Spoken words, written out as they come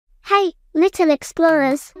Hey, little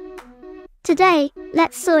explorers! Today,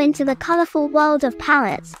 let's soar into the colorful world of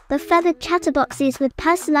parrots, the feathered chatterboxes with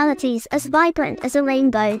personalities as vibrant as a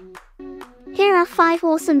rainbow. Here are 5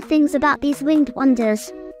 awesome things about these winged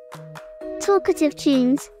wonders. Talkative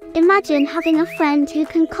tunes. Imagine having a friend who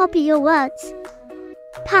can copy your words.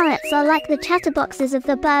 Parrots are like the chatterboxes of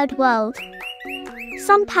the bird world.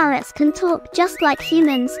 Some parrots can talk just like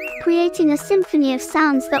humans, creating a symphony of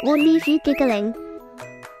sounds that will leave you giggling.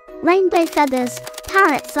 Rainbow feathers.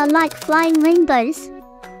 Parrots are like flying rainbows.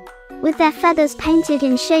 With their feathers painted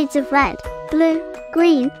in shades of red, blue,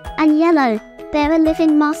 green, and yellow, they're a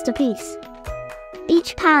living masterpiece.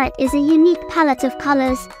 Each parrot is a unique palette of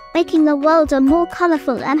colors, making the world a more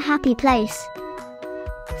colorful and happy place.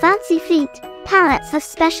 Fancy feet. Parrots have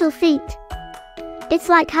special feet. It's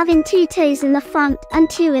like having 2 toes in the front and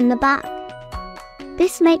 2 in the back.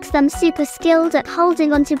 This makes them super skilled at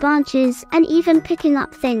holding onto branches and even picking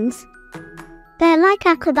up things. They're like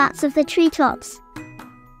acrobats of the treetops.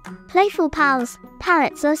 Playful pals.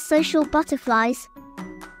 Parrots are social butterflies.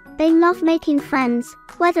 They love making friends,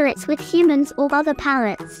 whether it's with humans or other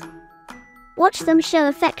parrots. Watch them show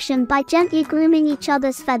affection by gently grooming each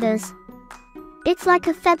other's feathers. It's like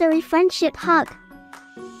a feathery friendship hug.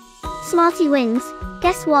 Smarty wings.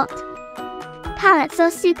 Guess what? Parrots are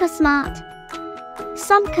super smart.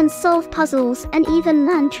 Some can solve puzzles and even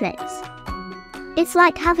learn tricks. It's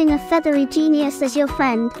like having a feathery genius as your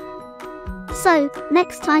friend. So,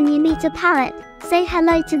 next time you meet a parrot, say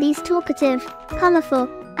hello to these talkative, colorful,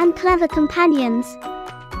 and clever companions.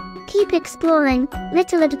 Keep exploring,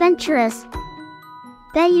 little adventurers.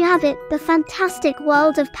 There you have it, the fantastic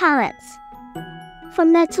world of parrots.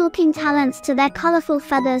 From their talking talents to their colorful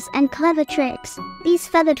feathers and clever tricks, these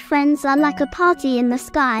feathered friends are like a party in the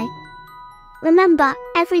sky. Remember,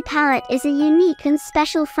 every parrot is a unique and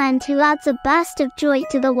special friend who adds a burst of joy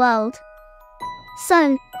to the world.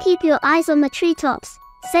 So, keep your eyes on the treetops,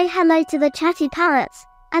 say hello to the chatty parrots,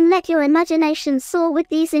 and let your imagination soar with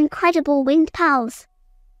these incredible winged pals.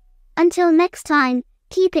 Until next time,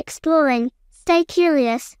 keep exploring, stay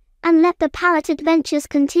curious, and let the parrot adventures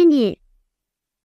continue.